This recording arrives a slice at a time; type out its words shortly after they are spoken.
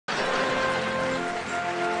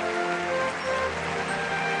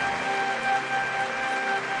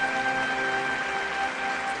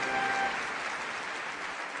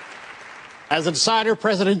As a decider,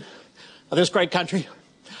 president of this great country,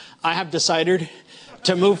 I have decided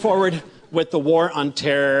to move forward with the war on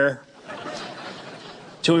terror,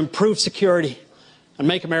 to improve security and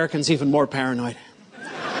make Americans even more paranoid.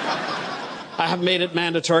 I have made it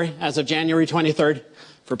mandatory as of January 23rd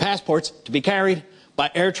for passports to be carried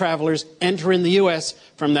by air travelers entering the U.S.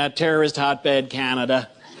 from that terrorist hotbed, Canada.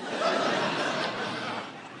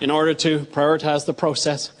 In order to prioritize the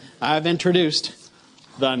process, I've introduced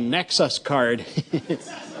the Nexus card.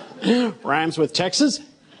 Rhymes with Texas,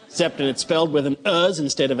 except that it's spelled with an "uz"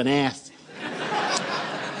 instead of an "ass."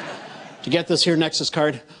 To get this here Nexus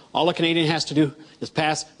card, all a Canadian has to do is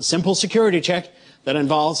pass a simple security check that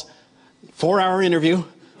involves 4-hour interview,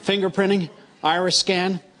 fingerprinting, iris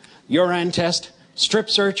scan, urine test, strip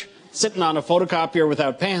search, sitting on a photocopier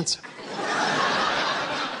without pants,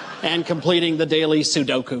 and completing the daily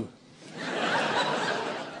Sudoku.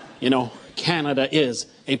 You know, Canada is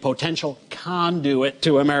a potential conduit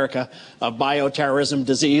to America of bioterrorism,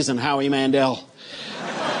 disease, and Howie Mandel.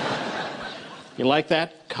 You like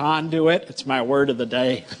that? Conduit? It's my word of the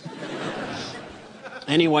day.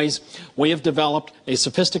 Anyways, we have developed a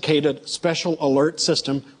sophisticated special alert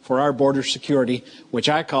system for our border security, which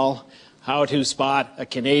I call How to Spot a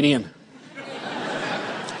Canadian.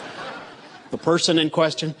 The person in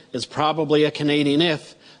question is probably a Canadian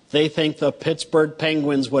if they think the Pittsburgh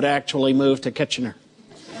Penguins would actually move to Kitchener.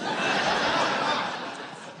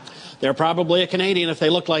 They're probably a Canadian if they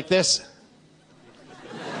look like this.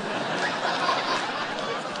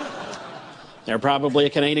 They're probably a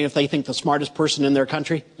Canadian if they think the smartest person in their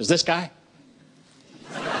country is this guy.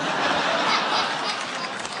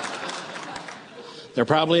 They're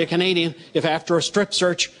probably a Canadian if after a strip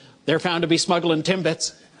search, they're found to be smuggling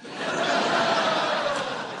Timbits.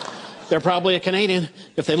 They're probably a Canadian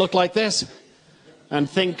if they look like this and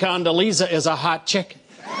think Condoleezza is a hot chick.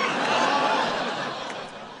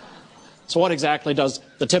 So what exactly does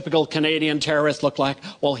the typical Canadian terrorist look like?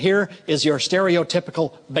 Well, here is your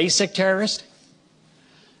stereotypical basic terrorist.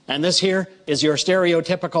 And this here is your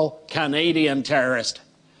stereotypical Canadian terrorist.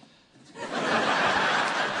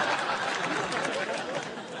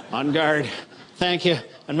 On guard. Thank you,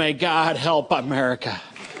 and may God help America.